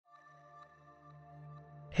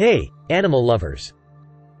Hey, animal lovers!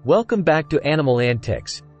 Welcome back to Animal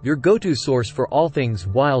Antics, your go-to source for all things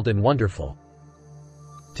wild and wonderful.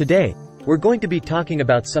 Today, we're going to be talking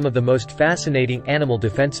about some of the most fascinating animal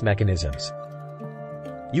defense mechanisms.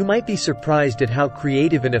 You might be surprised at how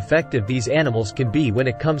creative and effective these animals can be when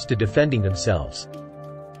it comes to defending themselves.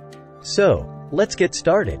 So, let's get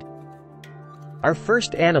started. Our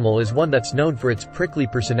first animal is one that's known for its prickly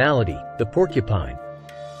personality, the porcupine.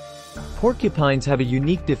 Porcupines have a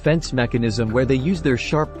unique defense mechanism where they use their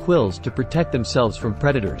sharp quills to protect themselves from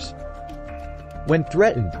predators. When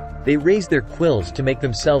threatened, they raise their quills to make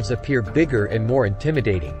themselves appear bigger and more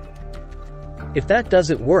intimidating. If that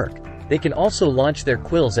doesn't work, they can also launch their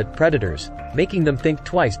quills at predators, making them think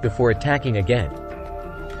twice before attacking again.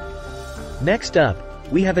 Next up,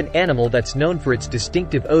 we have an animal that's known for its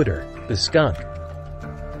distinctive odor, the skunk.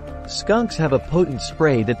 Skunks have a potent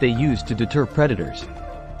spray that they use to deter predators.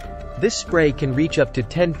 This spray can reach up to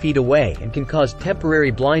 10 feet away and can cause temporary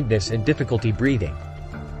blindness and difficulty breathing.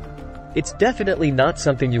 It's definitely not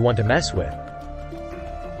something you want to mess with.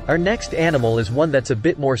 Our next animal is one that's a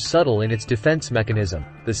bit more subtle in its defense mechanism,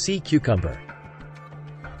 the sea cucumber.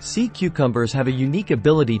 Sea cucumbers have a unique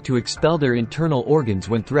ability to expel their internal organs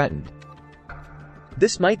when threatened.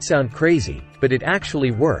 This might sound crazy, but it actually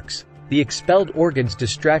works. The expelled organs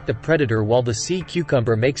distract the predator while the sea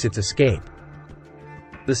cucumber makes its escape.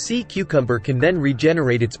 The sea cucumber can then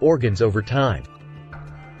regenerate its organs over time.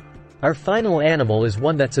 Our final animal is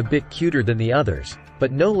one that's a bit cuter than the others,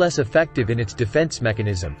 but no less effective in its defense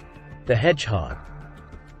mechanism, the hedgehog.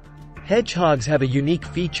 Hedgehogs have a unique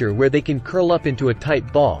feature where they can curl up into a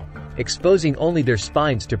tight ball, exposing only their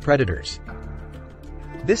spines to predators.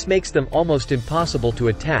 This makes them almost impossible to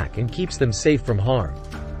attack and keeps them safe from harm.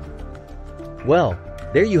 Well,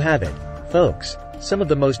 there you have it, folks. Some of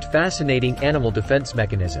the most fascinating animal defense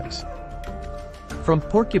mechanisms. From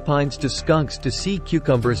porcupines to skunks to sea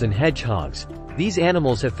cucumbers and hedgehogs, these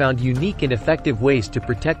animals have found unique and effective ways to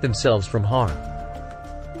protect themselves from harm.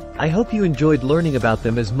 I hope you enjoyed learning about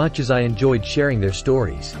them as much as I enjoyed sharing their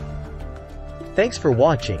stories. Thanks for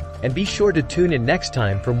watching, and be sure to tune in next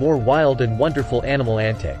time for more wild and wonderful animal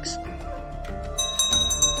antics.